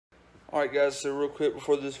Alright guys, so real quick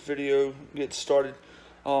before this video gets started,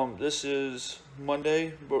 this is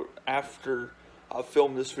Monday, but after I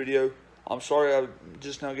filmed this video, I'm sorry I'm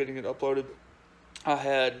just now getting it uploaded. I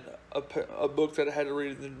had a book that I had to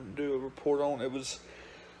read and do a report on. It was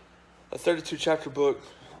a 32 chapter book,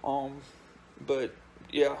 but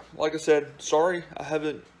yeah, like I said, sorry I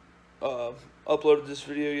haven't uploaded this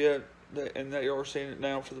video yet, and that y'all are seeing it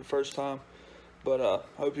now for the first time, but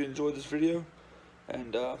hope you enjoyed this video,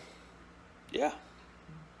 and yeah,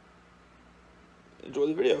 enjoy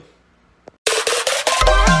the video.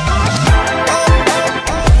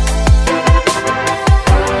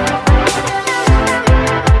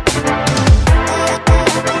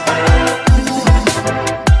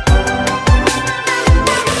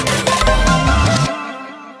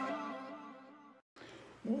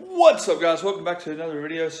 What's up guys, welcome back to another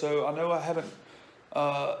video. So I know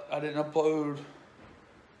I didn't upload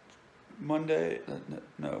Monday.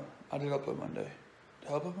 No, I did upload Monday. Did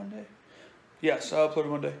I upload Monday? Yes, I uploaded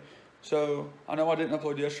Monday. So I know I didn't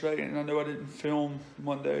upload yesterday, and I know I didn't film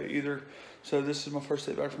Monday either. So this is my first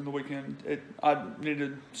day back from the weekend. I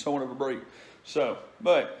needed somewhat of a break. So,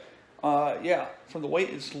 but yeah, from the way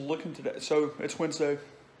it's looking today. So it's Wednesday.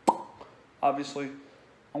 Obviously,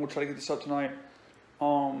 I'm gonna try to get this up tonight.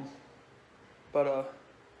 But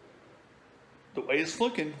the way it's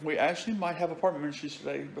looking, we actually might have apartment ministries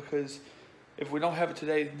today, because if we don't have it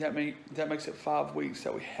today, that makes it 5 weeks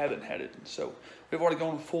that we haven't had it. So we've already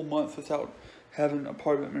gone a full month without having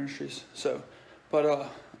apartment ministries. So, but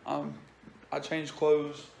I changed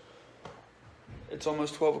clothes. It's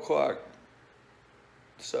almost 12 o'clock.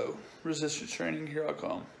 So resistance training, here I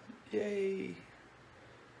come. Yay.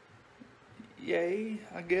 Yay,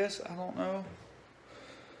 I guess. I don't know.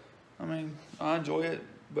 I mean, I enjoy it,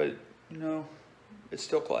 but, you know, it's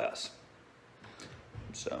still class.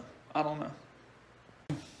 So, I don't know.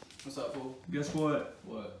 What's up, fool? Guess what?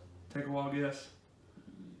 What? Take a wild guess.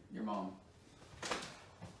 Your mom.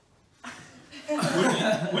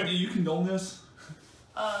 When do you condone this?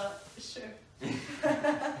 Sure.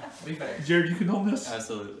 Big facts. Jared, you condone this?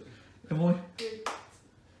 Absolutely. Emily?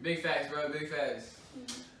 Big facts, bro. Big facts.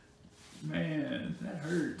 Man, that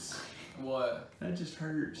hurts. What? That just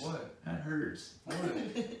hurts. What? That hurts. What?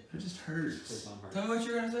 That just hurts. Tell me what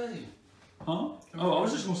you're gonna say. Huh? Oh, I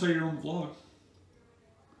was just gonna say you're on the vlog.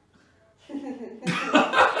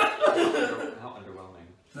 How underwhelming.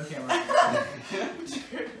 No camera.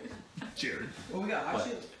 Jared. Well, we got hot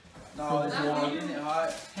shit. For No, the it's vlog. not. Isn't it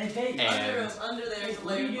hot? Hey, Kate. And Under there is a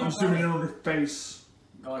layer. I'm zooming in on her face.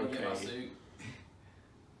 Going to get my Okay. suit.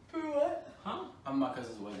 For what? huh? I'm my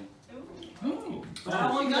cousin's wedding. Oh.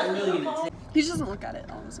 How long is that really gonna take? He just doesn't look at it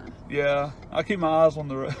all the time. Yeah, I keep my eyes on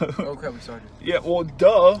the road. Oh crap, we started. Yeah, well,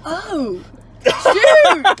 duh. Oh,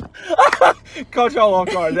 shoot! Caught y'all off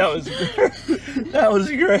guard. That was that was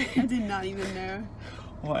great. I did not even know.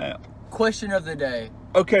 Wow. Question of the day.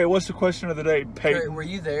 Okay, what's the question of the day, Peyton? Were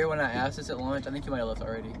you there when I asked this at lunch? I think you might have left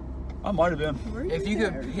already. I might have been. Were If you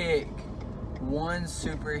there? could pick one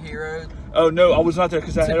superhero Oh no, I was not there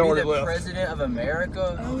because I to had be already the left. president of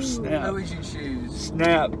America, Oh, snap. who would you choose?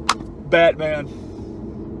 Snap, Batman.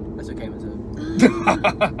 That's what came into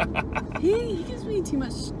He gives me too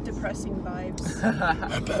much depressing vibes.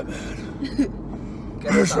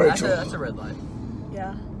 That's a red light.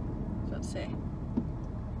 Yeah, I was about to say.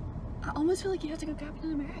 I almost feel like you have to go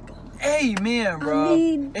Captain America. Hey man, bro. I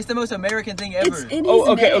mean, it's the most American thing ever. it's in his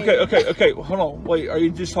Oh, okay, name. okay. Hold on, wait. Are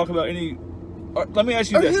you just talking about any? Let me ask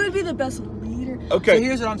you Or this. who would be the best leader? Okay. So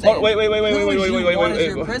here's what I'm saying. Wait, Who would you want as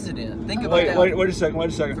your wait. president? Think about that. Wait a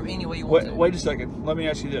second. From any way you want to. Wait a second. Let me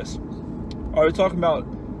ask you this. Are we talking about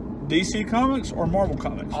DC Comics or Marvel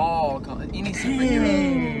Comics? Any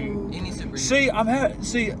superhero. Any superhero.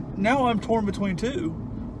 See, now I'm torn between two.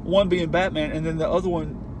 One being Batman, and then the other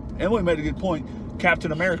one, Emily made a good point,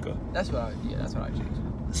 Captain America. That's what I choose.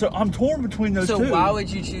 So I'm torn between those two. So why would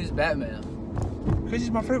you choose Batman? Because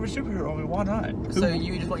he's my favorite superhero. I mean, why not? So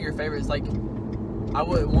you just want your favorites? Like, I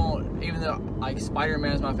wouldn't want, even though like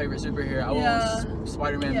Spider-Man is my favorite superhero, I want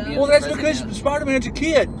Spider-Man Yeah. being Well, the that's president. because Spider-Man's a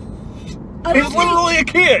kid. I He's don't literally a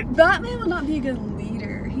kid. Batman would not be a good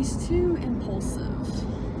leader. He's too impulsive.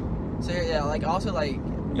 So yeah, like also like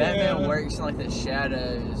Batman works in like the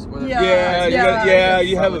shadows. Where You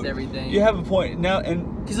have with everything. You have a point now,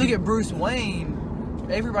 and because look at Bruce Wayne.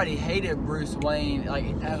 Everybody hated Bruce Wayne, like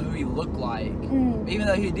who he looked like, even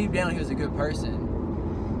though deep down he was a good person.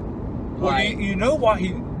 Well, Like, you know why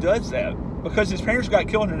he does that? Because his parents got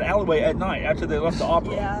killed in an alleyway at night after they left the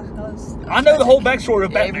opera. Yeah, that was I know the whole backstory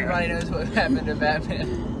of Batman. everybody knows what happened to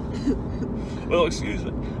Batman. Well, excuse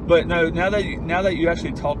me, but no. Now that you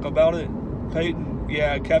actually talk about it, Peyton,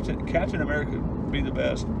 yeah, Captain America would be the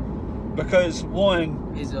best because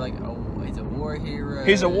one, He's like he's a war hero.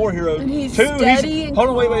 he's a war hero. And he's Two, steady and hold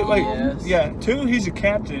on, wait. Yes. Yeah, two, he's a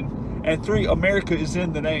captain, and three, America is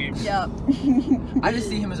in the name. Yeah. I just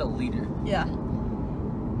see him as a leader. Yeah.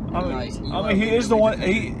 I mean, he is the one.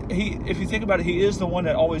 He. If you think about it, he is the one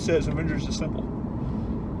that always says Avengers Assemble.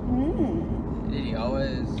 Mm. Did he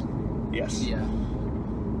always? Yes. Yeah.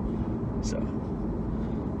 So.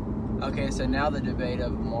 Okay, so now the debate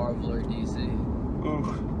of Marvel or DC.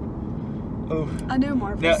 Ooh. I know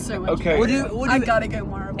Marvel's Now, so much okay. better. We'll do I gotta go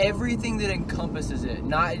Marvel. Everything that encompasses it,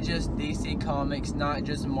 not just DC Comics, not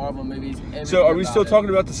just Marvel movies. So, are we about still it. talking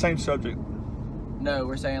about the same subject? No,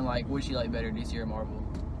 we're saying like, which you like better, DC or Marvel?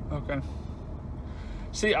 Okay.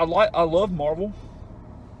 See, I love Marvel,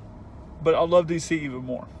 but I love DC even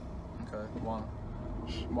more. Okay, why?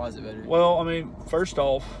 Why is it better? Well, I mean, first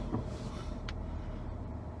off,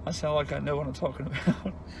 I sound like I know what I'm talking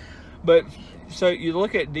about. But so you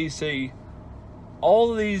look at DC,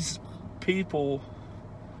 all of these people,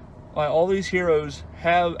 like all these heroes,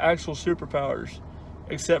 have actual superpowers,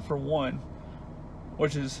 except for one,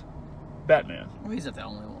 which is Batman. Well, he's not the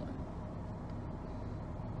only one.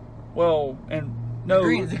 Well, and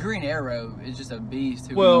no, The Green Arrow is just a beast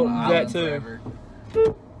who Well, was on an that island too.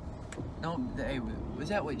 forever. No, hey, was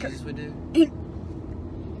that what Jesus would do?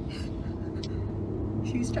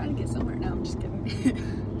 She was trying to get somewhere. No, I'm just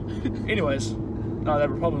kidding. anyways, no, they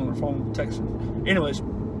were probably on their phone texting. Anyways,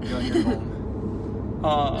 You're on your phone.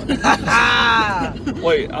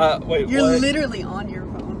 wait, You're what? literally on your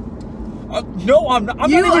phone. No, I'm not. I'm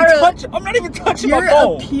not even touching my You're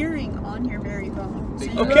phone. appearing on your very phone. So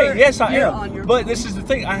Okay, you're- yes, I you're am. on your But phone. this is the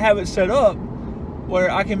thing. I have it set up where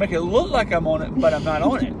I can make it look like I'm on it, but I'm not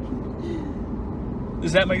on it.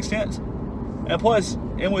 Does that make sense? And plus,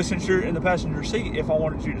 Emily, since you're in the passenger seat, if I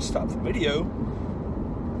wanted you to stop the video,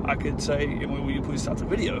 I could say, Emily, will you please stop the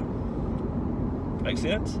video? Make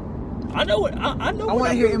sense? I know it. I know. I want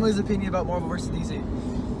to hear Emily's opinion about Marvel versus DC.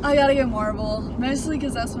 I gotta go Marvel, mostly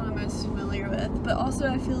because that's what I'm most familiar with. But also,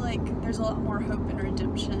 I feel like there's a lot more hope and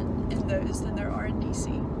redemption in those than there are in DC.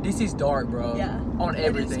 DC's dark, bro. Yeah, On it is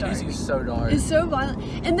everything. dark. DC's so dark. It's so violent,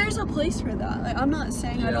 and there's a place for that. Like, I'm not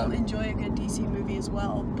saying I Yeah. don't enjoy a good DC movie as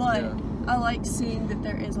well, but Yeah. I like seeing that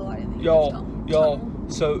there is a light in the y'all. tunnel.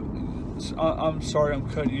 So I'm sorry I'm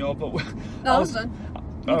cutting y'all, but No, I was done.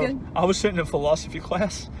 You good? I was sitting in philosophy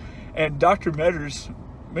class, and Dr. Metters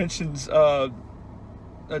mentions a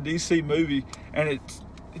DC movie, and it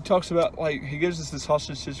talks about, like, he gives us this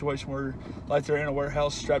hostage situation where, like, they're in a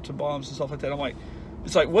warehouse strapped to bombs and stuff like that. I'm like,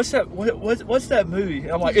 it's like, what's that? What's that movie?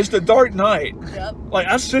 And I'm like, it's The Dark Knight. Yep. Like,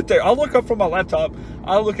 I sit there, I look up from my laptop,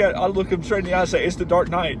 I look him straight in the eye and say, it's The Dark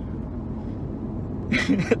Knight.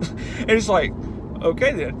 And he's like,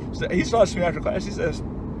 okay then. So he starts me after class. He says,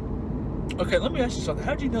 okay, let me ask you something.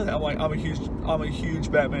 How do you know that? I'm like, I'm a huge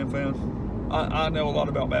Batman fan. I know a lot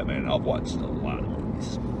about Batman, and I've watched a lot of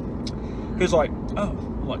movies. He's like, oh.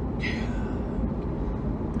 I'm like,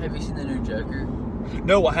 yeah. Have you seen the new Joker?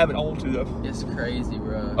 No, I haven't. I want to though. It's crazy,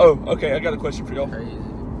 bro. Oh, okay. I got a question for y'all.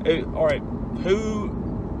 Crazy. All right,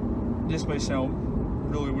 this may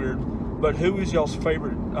sound really weird, but who is y'all's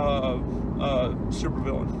favorite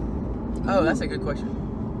supervillain? Oh, that's a good question.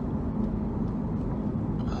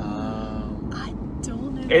 I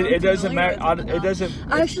don't know. It I'm doesn't familiar matter. with It doesn't.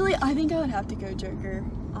 Actually, I think I would have to go Joker.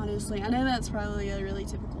 Honestly, I know that's probably a really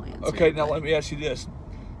typical answer. Okay, now but- let me ask you this: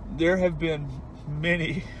 there have been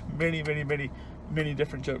many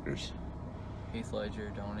different Jokers. Heath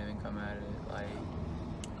Ledger, don't even come at it. Like,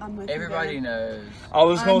 I'm with you everybody there. knows. I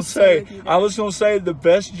was I'm gonna so say, with you I was gonna say the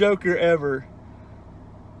best Joker ever.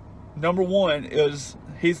 Number one is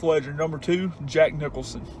Heath Ledger. Number two, Jack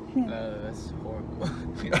Nicholson. No, that's horrible.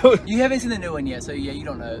 You haven't seen the new one yet, so yeah, you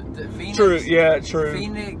don't know. The Phoenix, True, yeah, true.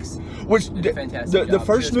 Phoenix. Which did a fantastic the job.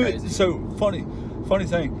 first She was movie? crazy. So funny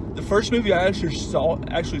thing. The first movie I actually saw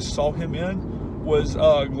him in was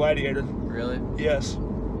Gladiator. Really? Yes.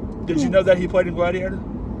 Did you know that he played in Gladiator?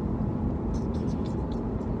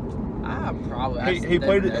 Probably. He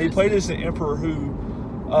played as the emperor who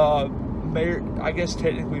married, I guess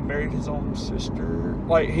technically married his own sister.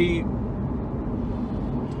 Like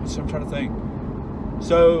so I'm trying to think.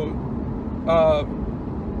 So I'm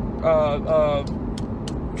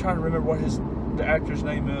trying to remember what the actor's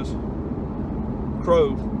name is.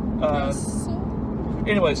 Crow.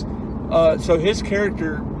 Anyways, so his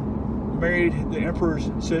character married the emperor's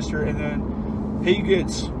sister, and then he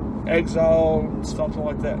gets exiled, something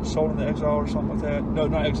like that, sold into exile or something like that. No,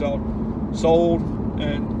 not exiled, sold,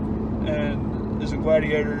 and is a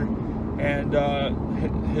gladiator. And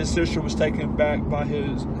his sister was taken back by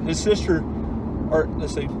his sister or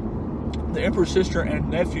let's see, the emperor's sister and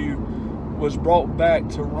nephew was brought back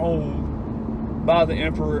to Rome by the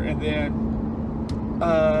emperor, and then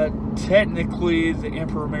technically the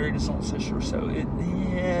emperor married his own sister. So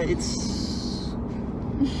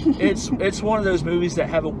it's one of those movies that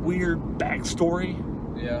have a weird backstory.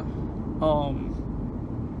 Yeah.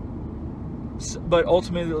 But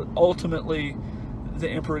ultimately, the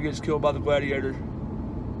emperor gets killed by the gladiator.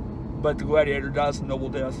 But the gladiator dies a noble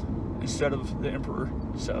death instead of the emperor.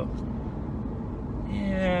 So,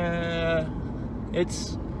 yeah,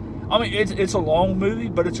 it's a long movie,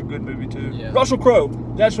 but it's a good movie too. Yeah. Russell Crowe,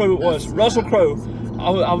 that's what it was. Russell Crowe.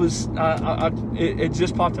 It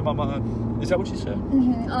just popped in my mind. Is that what you said?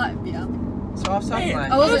 Yeah. So I was talking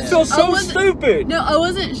Man, about. I feel so stupid. No, I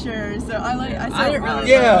wasn't sure, so I said it really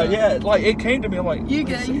Yeah, like it came to me. I'm like, You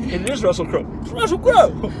good? It is Russell Crowe. It's Russell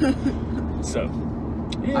Crowe. So,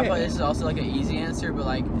 yeah. I feel like this is also like an easy answer, but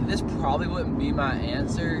like this probably wouldn't be my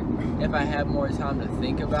answer if I had more time to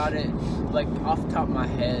think about it. Like off the top of my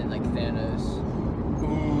head, like Thanos.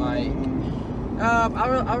 Like,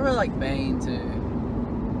 I really like Bane too.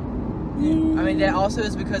 I mean, that also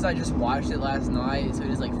is because I just watched it last night, so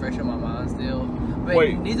it is like fresh on my mind still. But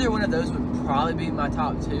Wait. neither one of those would probably be my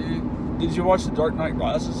top two. Did you watch The Dark Knight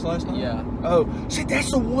Rises last night? Yeah. Oh, see,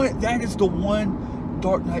 that's the one. That is the one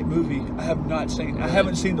Dark Knight movie I have not seen. I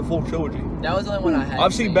haven't seen the full trilogy. That was the only one I had.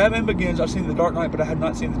 I've seen Batman Begins. I've seen The Dark Knight, but I have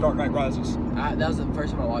not seen The Dark Knight Rises. That was the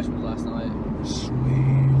first time I watched it last night. Sweet.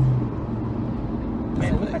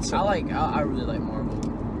 Man, that's I really like Marvel.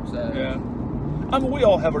 So yeah. I mean, we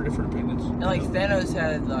all have our different opinions. And like Thanos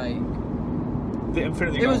had like The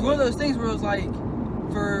Infinity. it was one of Gauntlet. those things where it was like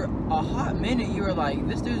for a hot minute you were like,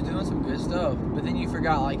 this dude's doing some good stuff, but then you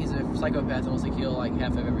forgot like he's a psychopath and wants to kill like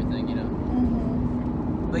half of everything, you know.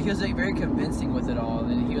 Like he was like very convincing with it all, and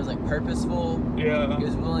then he was like purposeful. Yeah. He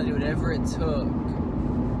was willing to do whatever it took.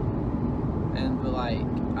 But like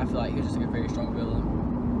I feel like he was just like a very strong villain.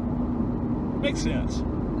 Makes sense.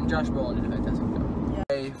 And Josh Brolin did a fantastic job.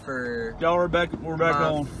 Yeah. For Y'all are back. We're back my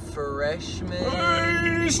on. freshman,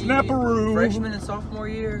 Hey, snapperoo. freshman and sophomore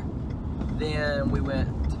year. Then we went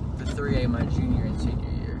to 3A my junior and senior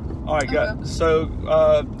year. All right, guys. So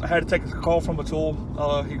I had to take a call from Atul.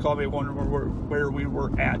 He called me wondering where we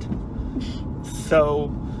were at.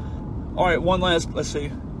 So, all right, one last. Let's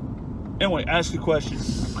see. Anyway, ask a question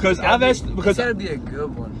because I've asked It's gotta be a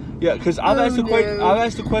good one. Yeah, because I've Oh, asked the no. I've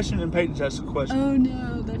asked the question and Peyton's asked the question. Oh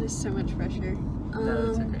no, that is so much pressure. No,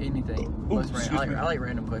 it's okay. Anything. Most excuse random. me. I like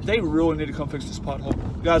random questions. They really need to come fix this pothole,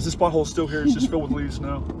 guys. This pothole's still here. It's just filled with leaves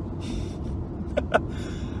now.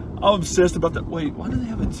 I'm obsessed about that. Wait, why do they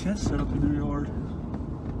have a tent set up in their yard?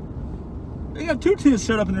 They have 2 tents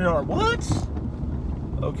set up in their yard. What?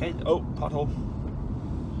 Okay. Oh, pothole.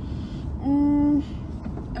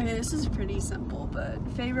 Okay, this is pretty simple, but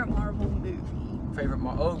favorite Marvel movie. Favorite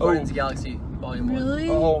Guardians of the Galaxy Volume 1. Really?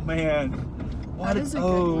 Oh man. That is a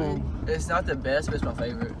good one. It's not the best, but it's my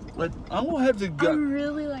favorite. I'm gonna have to I go.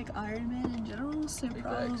 really like Iron Man in general, so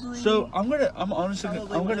probably. So I'm gonna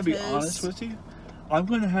Probably be one of his. honest with you. I'm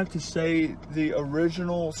gonna have to say the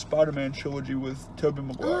original Spider-Man trilogy with Tobey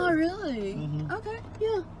Maguire. Oh, really? Mhm. Okay,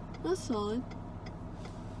 yeah, that's solid.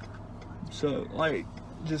 So like,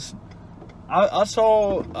 just I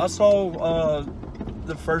saw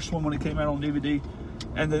the first one when it came out on DVD,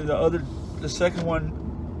 and then the second one,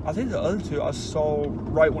 I think the other two I saw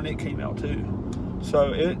right when it came out too.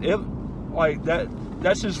 So it like that.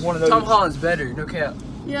 That's just one of those. Tom Holland's better, no cap.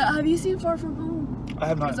 Yeah, have you seen Far From Home? I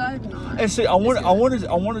have not. Because I have not. And see, I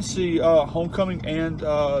want to see Homecoming and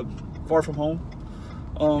Far From Home,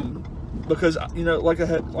 because you know, like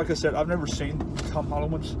I said, I've never seen Tom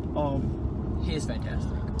Holland ones. He is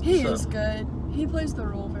fantastic. He so- is good. He plays the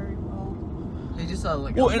role very well. He's just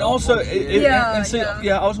like Well, and also, I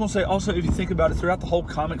was gonna say also, if you think about it, throughout the whole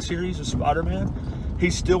comic series of Spider-Man,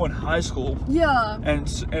 he's still in high school, Yeah.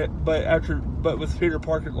 but with Peter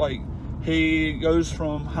Parker, like he goes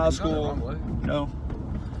from high school. No,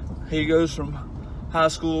 he goes from high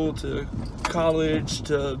school to college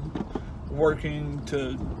to working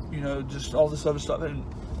to just all this other stuff, and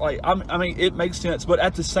like I mean it makes sense, but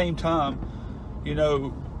at the same time,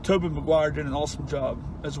 Tobey Maguire did an awesome job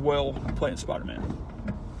as well playing Spider-Man.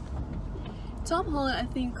 Tom Holland,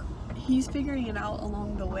 I think he's figuring it out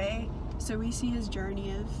along the way. So we see his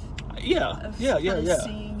journey of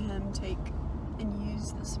seeing him take and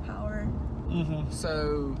use this power. Mm-hmm.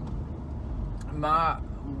 So my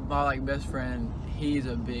like best friend, he's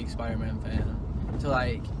a big Spider-Man fan. So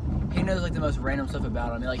like he knows like the most random stuff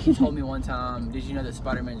about him. Like he told me one time, did you know that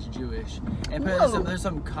Spider-Man's Jewish? And Whoa. there's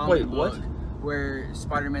some comic Wait, what? book where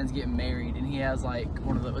Spider-Man's getting married, and he has like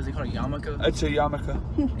one of the, what's it called, a yarmulke? It's a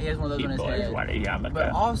yarmulke. He has one of those on his head. Want a yarmulke.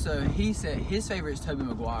 But also, he said his favorite is Tobey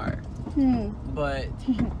Maguire. But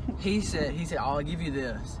he said, I'll give you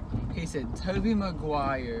this. He said Tobey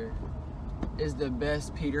Maguire is the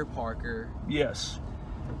best Peter Parker. Yes.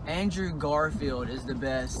 Andrew Garfield is the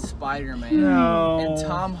best Spider-Man. No. And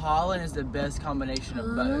Tom Holland is the best combination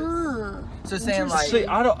of both. So saying like, See,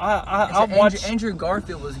 I so watched. Andrew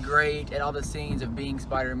Garfield was great at all the scenes of being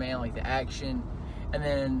Spider-Man, like the action, and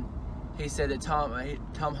then he said that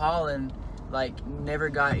Tom Holland like never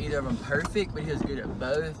got either of them perfect, but he was good at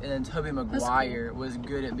both. And then Tobey Maguire was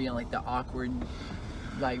good at being like the awkward,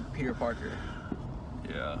 like Peter Parker.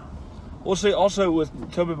 Yeah. Well, see, also with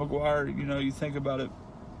Tobey Maguire, you know, you think about it.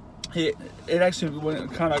 It actually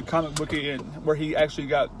went kind of comic booky in where he actually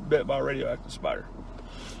got bit by a radioactive spider.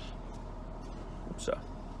 So.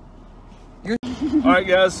 All right,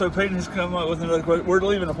 guys. So Peyton has come up with another question. We're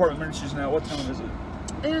leaving Apartment Ministries now. What time is it?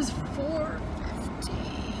 It is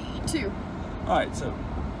 4:52. All right. So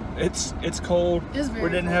it's cold. It's very we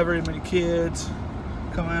didn't cold. have very many kids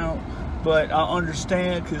come out, but I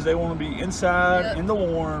understand because they want to be inside in the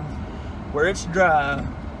warm, where it's dry. And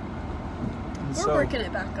We're working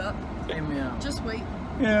it back up. Amen. Just wait.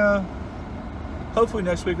 Yeah. Hopefully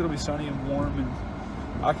next week it'll be sunny and warm, and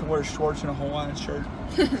I can wear shorts and a Hawaiian shirt.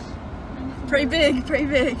 Pray big, pray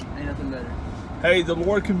big. Ain't nothing better. Hey, the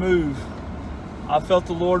Lord can move. I felt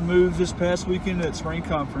the Lord move this past weekend at spring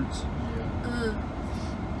conference.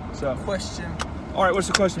 So. Question. All right, what's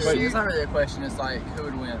the question, baby? It's not really a question. It's like, who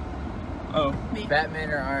would win? Oh, Me.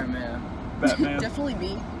 Batman or Iron Man? Batman. Definitely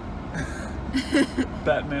me.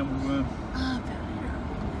 Batman would win.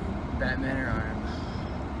 Batman or Iron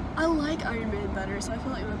Man? I like Iron Man better, so I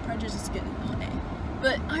feel like my prejudice is getting in the way.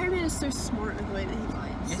 But Iron Man is so smart in the way that he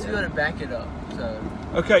fights. You have to so. be able to back it up. So.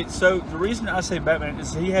 Okay, so the reason I say Batman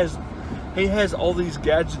is he has all these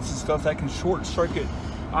gadgets and stuff that can short circuit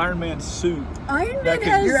Iron Man's suit. Iron That Man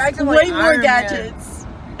can- You're has acting way like more Iron Man. gadgets.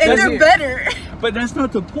 And That's they're it. better. But that's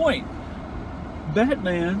not the point.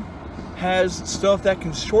 Batman has stuff that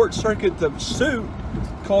can short circuit the suit,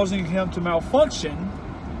 causing him to malfunction.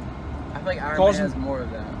 I feel like Iron Causing- Man has more of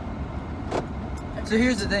that. So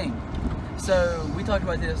here's the thing. So we talked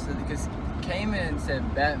about this because Cayman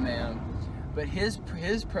said Batman, but his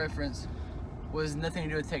preference was nothing to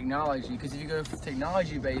do with technology. Because if you go for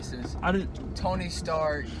technology basis, Tony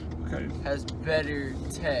Stark has better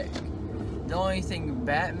tech. The only thing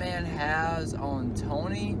Batman has on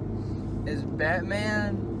Tony is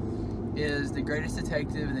Batman is the greatest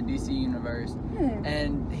detective in the DC universe,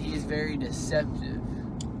 and he's very deceptive.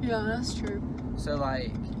 Yeah, that's true. So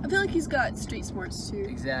like, I feel like he's got street smarts too.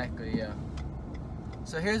 exactly, yeah.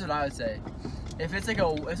 So here's what I would say: if it's like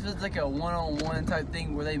a one-on-one type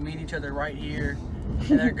thing where they meet each other right here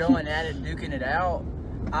and they're going at it, duking it out,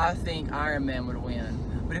 I think Iron Man would win.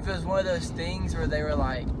 But if it was one of those things where they were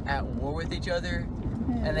like at war with each other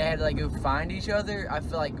and they had to like go find each other, I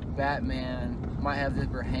feel like Batman might have the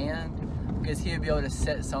upper hand because he would be able to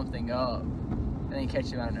set something up and then catch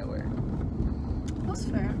him out of nowhere. That's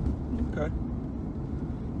fair. Okay.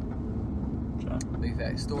 Big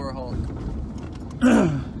facts. Thor or Hulk?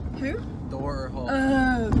 Who? Thor or Hulk?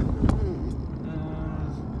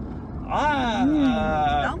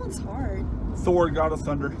 That one's hard. Thor, God of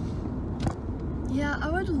Thunder. Yeah, I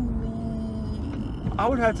would lean. I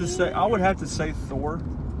would have to say Thor.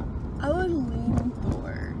 I would lean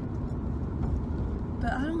Thor.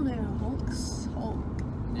 But I don't know. Hulk's Hulk.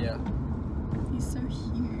 Yeah. He's so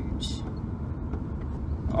huge.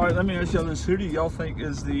 All right, let me ask y'all this: who do y'all think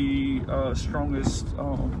is the strongest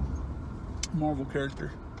Marvel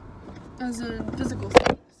character? As a physical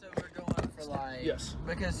thing. So we're going for like... Yes.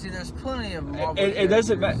 Because see, there's plenty of Marvel It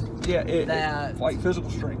doesn't matter. Yeah, that- like physical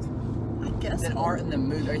strength. I guess. that aren't in the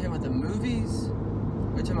movie. Are you talking about the movies?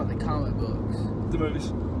 Or are you talking about the comic books? The movies.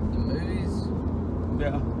 The movies?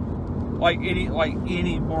 Yeah. Like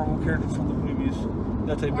any Marvel characters from the movies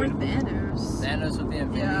that they Or made. Thanos. Thanos with the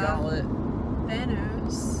Infinity Yeah. Gauntlet.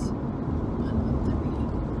 Thanos.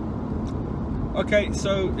 Okay,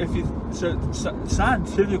 so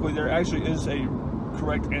scientifically there actually is a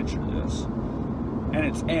correct answer to this, and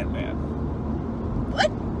it's Ant-Man. What?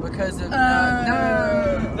 Because of...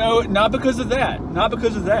 No, not because of that. Not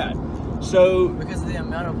because of that. So Because of the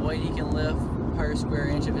amount of weight he can lift per square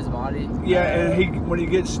inch of his body. yeah, and when he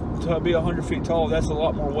gets to be 100 feet tall, that's a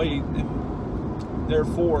lot more weight, and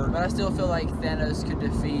therefore. But I still feel like Thanos could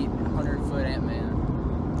defeat 100-foot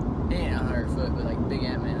Ant-Man. He ain't 100-foot, but like big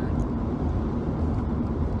Ant-Man.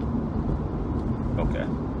 Okay.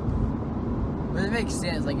 But it makes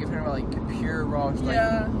sense. Like if you're talking about like pure rocks, like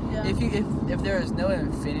Yeah. if there is no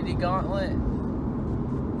Infinity Gauntlet,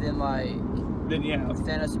 then yeah.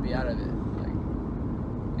 Thanos would be out of it. Like,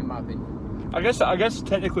 in my opinion. I guess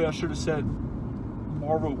technically I should have said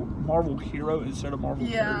Marvel hero instead of Marvel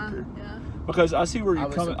character. Yeah. Because I see where you're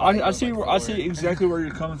coming. I see exactly where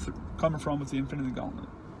you're coming from with the Infinity Gauntlet.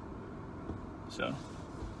 So,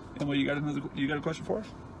 Emily, you got a question for us?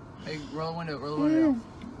 Hey, roll the window.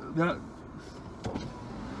 That,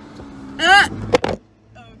 Ah!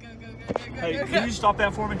 Oh, go. hey, can you stop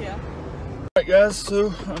that for me? Yeah. Alright guys,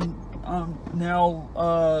 so I'm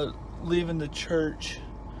now leaving the church.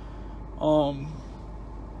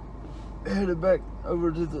 Headed back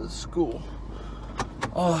over to the school.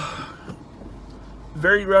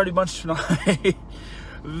 Very rowdy bunch tonight.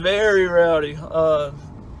 Very rowdy.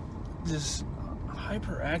 Just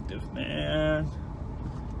hyperactive, man.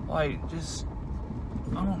 Like, just,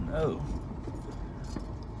 I don't know.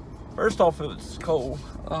 First off, it was cold.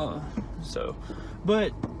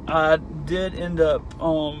 But I did end up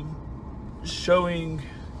showing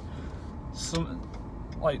some,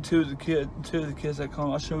 like, two of the kids that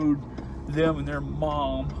come. I showed them and their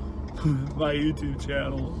mom my YouTube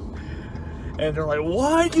channel, and they're like,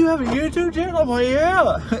 "What? You have a YouTube channel?" I'm like,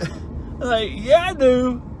 "Yeah." I'm like, "Yeah, I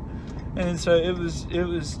do." And so it was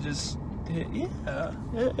just, yeah.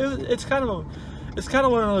 It's kind of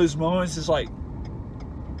one of those moments. It's like,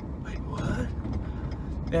 wait, what?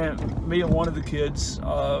 And me and one of the kids,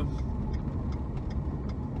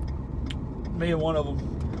 me and one of them,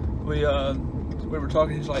 we were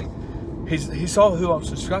talking. He's like, he saw who I'm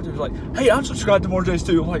subscribed to. He's like, "Hey, I'm subscribed to More J's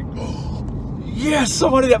too." I'm like, oh, yes,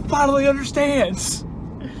 somebody that finally understands.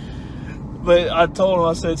 But I told him,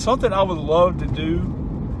 I said, something I would love to do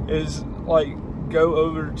is like go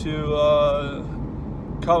over to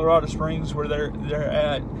Colorado Springs where they're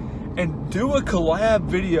at and do a collab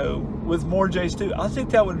video with More J's too. I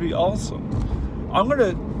think that would be awesome. I'm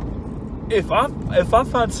gonna, if I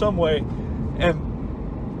find some way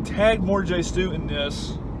and tag More J Stu in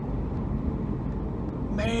this,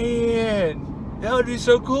 man, that would be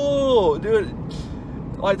so cool. Dude,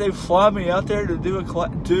 like they fly me out there to do a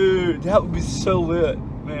collab. Dude, that would be so lit,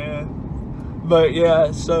 man. But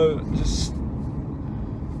yeah, so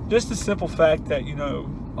just the simple fact that, you know,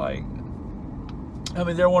 like, I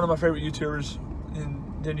mean, they're one of my favorite YouTubers, and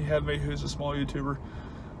then you have me, who's a small YouTuber.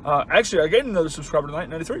 Actually, I gained another subscriber tonight,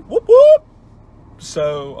 93. Whoop whoop.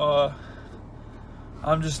 So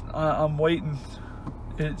I'm waiting.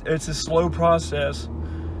 It's a slow process,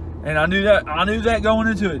 and I knew that going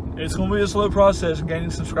into it. It's gonna be a slow process,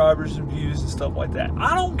 gaining subscribers and views and stuff like that.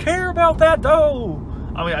 I don't care about that though.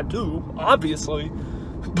 I mean, I do, obviously,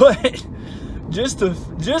 but just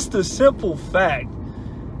the simple fact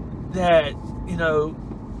that, you know,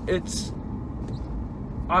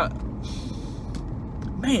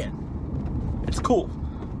 man, it's cool.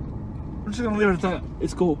 I'm just gonna leave it at that.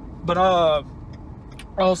 It's cool. But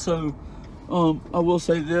also, I will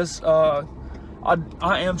say this. I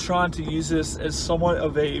am trying to use this as somewhat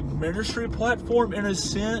of a ministry platform in a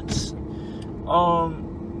sense.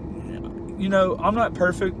 You know, I'm not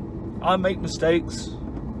perfect. I make mistakes.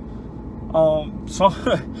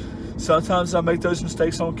 Sometimes I make those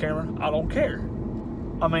mistakes on camera. I don't care.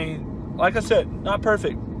 I mean, like I said, not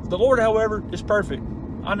perfect. The Lord, however, is perfect.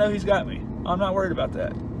 I know He's got me. I'm not worried about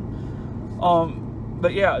that.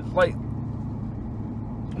 But yeah, like,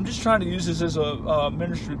 I'm just trying to use this as a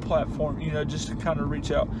ministry platform, you know, just to kind of reach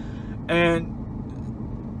out. And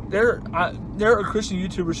there are Christian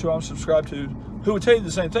YouTubers who I'm subscribed to who would tell you the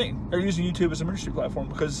same thing. They're using YouTube as a ministry platform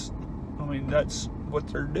because, I mean, that's what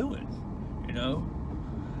they're doing, you know.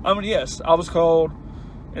 I mean, yes, I was called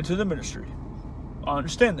into the ministry. I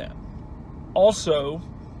understand that. Also,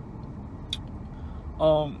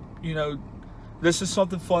 you know, this is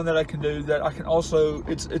something fun that I can do, that I can also,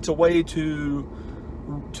 it's a way to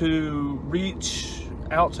reach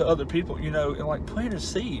out to other people, you know, and like plant a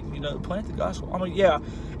seed, you know, plant the gospel. I mean, yeah,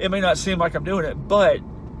 it may not seem like I'm doing it, but,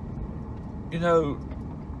 you know,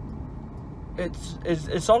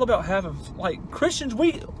 it's all about having, like, Christians,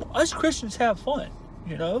 us Christians have fun,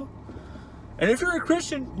 you know. And if you're a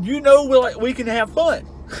Christian, you know, we can have fun.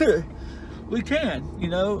 We can, you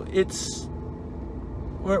know.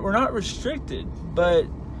 We're not restricted, but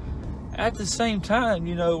at the same time,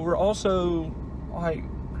 you know, we're also, like,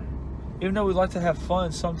 even though we like to have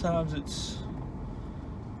fun, sometimes it's,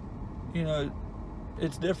 you know,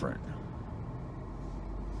 it's different.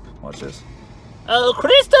 Watch this. Oh,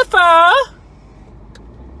 Christopher!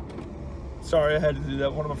 Sorry, I had to do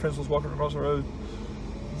that. One of my friends was walking across the road.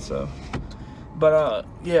 So, but,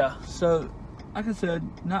 yeah. So, like I said,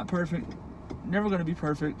 not perfect. never going to be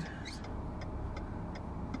perfect.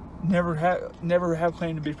 Never have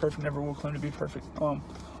claimed to be perfect. Never will claim to be perfect.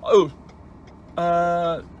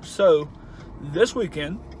 So this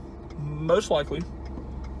weekend, most likely.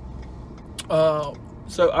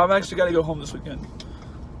 So I've actually got to go home this weekend.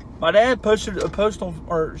 My dad posted a post on,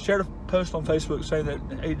 or shared a post on Facebook saying that,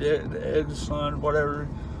 hey, the eggs, son, whatever,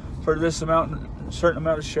 for this amount, certain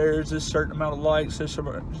amount of shares, this certain amount of likes, this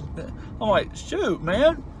amount. I'm like, shoot,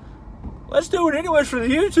 man, let's do it anyways for the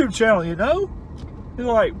YouTube channel, you know? He's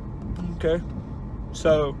like, okay.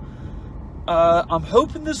 So I'm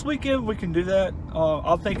hoping this weekend we can do that.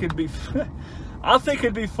 I think it'd be, I think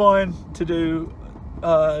it'd be fun to do.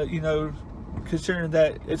 You know, considering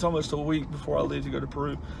that it's almost a week before I leave to go to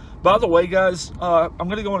Peru. By the way, guys, I'm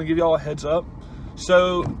gonna go on and give y'all a heads up.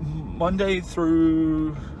 So Monday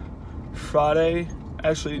through Friday,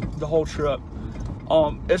 actually the whole trip,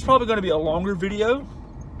 it's probably gonna be a longer video,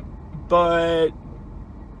 but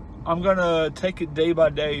I'm gonna take it day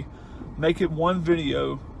by day, make it one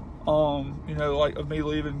video, you know, like of me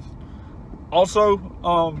leaving. Also,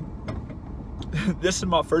 this is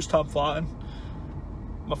my first time flying,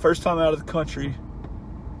 my first time out of the country,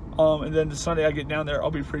 and then the Sunday I get down there,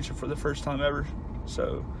 I'll be preaching for the first time ever.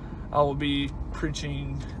 So I will be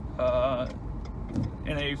preaching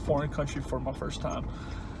in a foreign country for my first time.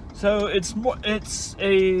 So it's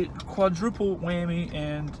a quadruple whammy,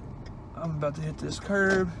 and I'm about to hit this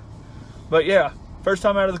curb. But yeah, first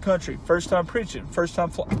time out of the country, first time preaching, first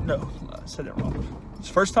time no, I said it wrong. It's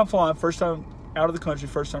first time flying, first time out of the country,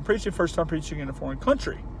 first time preaching in a foreign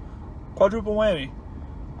country. Quadruple whammy.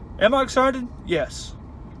 Am I excited? Yes.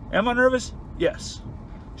 Am I nervous? Yes.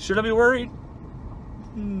 Should I be worried?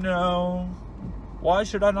 No. Why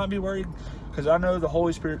should I not be worried? Because I know the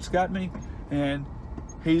Holy Spirit's got me, and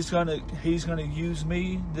He's gonna use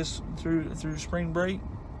me this through spring break,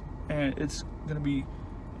 and it's gonna be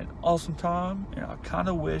an awesome time. And I kind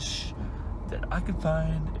of wish that I could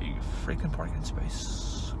find a freaking parking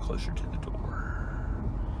space closer to the door,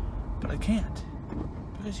 but I can't,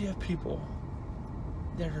 because you have people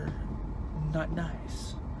that are not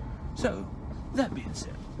nice. So that being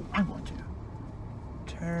said, I want to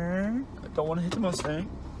turn. I don't want to hit the Mustang.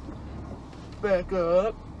 Back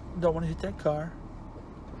up. Don't want to hit that car.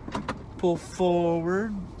 Pull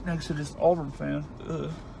forward next to this Auburn fan.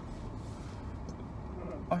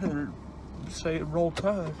 I heard say roll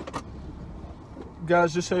tide.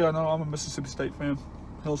 Guys, just so y'all know, I'm a Mississippi State fan.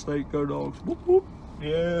 Hell State, go Dogs. Whoop whoop.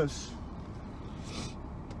 Yes.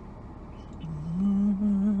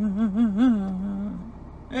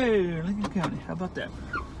 Hey, Lincoln County, how about that?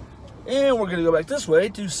 And we're gonna go back this way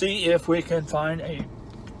to see if we can find a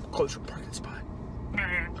closer parking spot.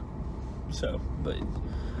 So, but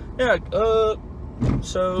yeah,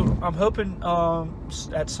 so I'm hoping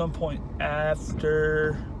at some point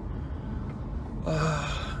after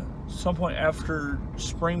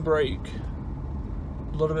spring break,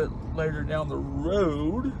 a little bit later down the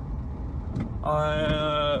road,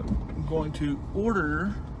 I'm going to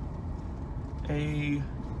order a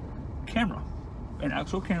camera, an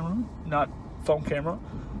actual camera, not phone camera.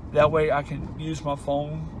 That way I can use my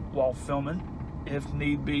phone while filming if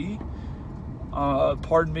need be.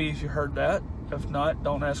 Pardon me if you heard that. If not,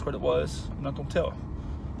 don't ask what it was. I'm not gonna tell.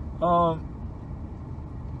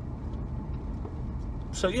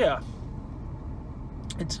 So yeah,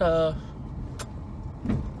 it's I'm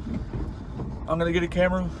gonna get a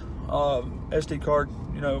camera, SD card,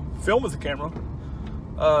 you know, film with the camera,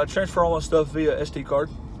 transfer all my stuff via SD card.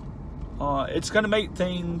 It's gonna make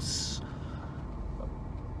things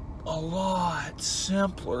a lot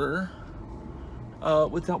simpler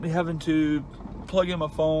without me having to plug in my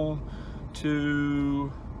phone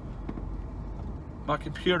to my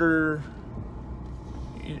computer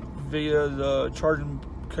via the charging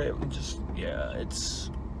cable. Just, yeah, it's,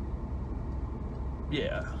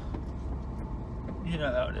 yeah, you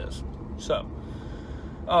know how it is. So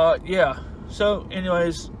yeah, so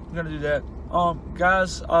anyways, I'm gonna do that.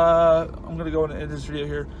 Guys, I'm gonna go and end this video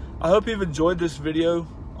here. I hope you've enjoyed this video.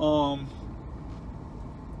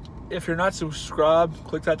 If you're not subscribed,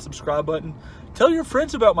 click that subscribe button. Tell your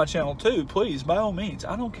friends about my channel too, please, by all means.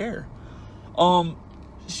 I don't care.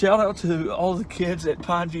 Shout out to all the kids at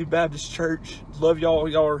Pineview Baptist Church. Love y'all.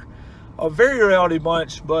 Y'all are a very rowdy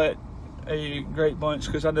bunch, but a great bunch,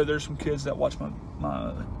 because I know there's some kids that watch my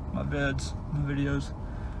vids, my videos,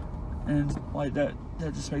 and like that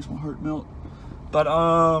just makes my heart melt. But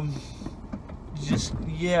just,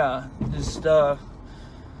 yeah, just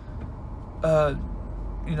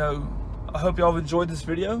you know, I hope y'all have enjoyed this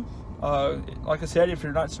video. Like I said, if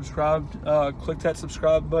you're not subscribed, click that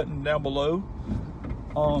subscribe button down below.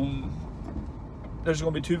 there's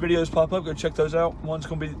going to be 2 videos pop up. Go check those out. One's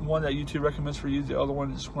going to be one that YouTube recommends for you. The other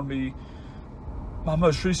one is going to be my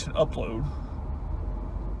most recent upload.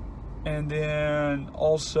 And then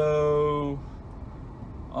also,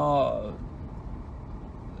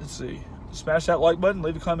 let's see, smash that like button,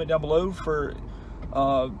 leave a comment down below for,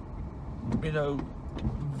 you know,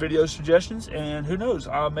 video suggestions, and who knows,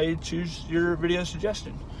 I may choose your video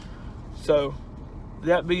suggestion. So,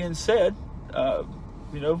 that being said,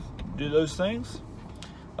 you know, do those things.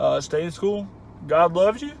 Stay in school. God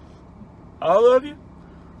loves you. I love you.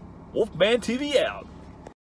 Wolfman TV out.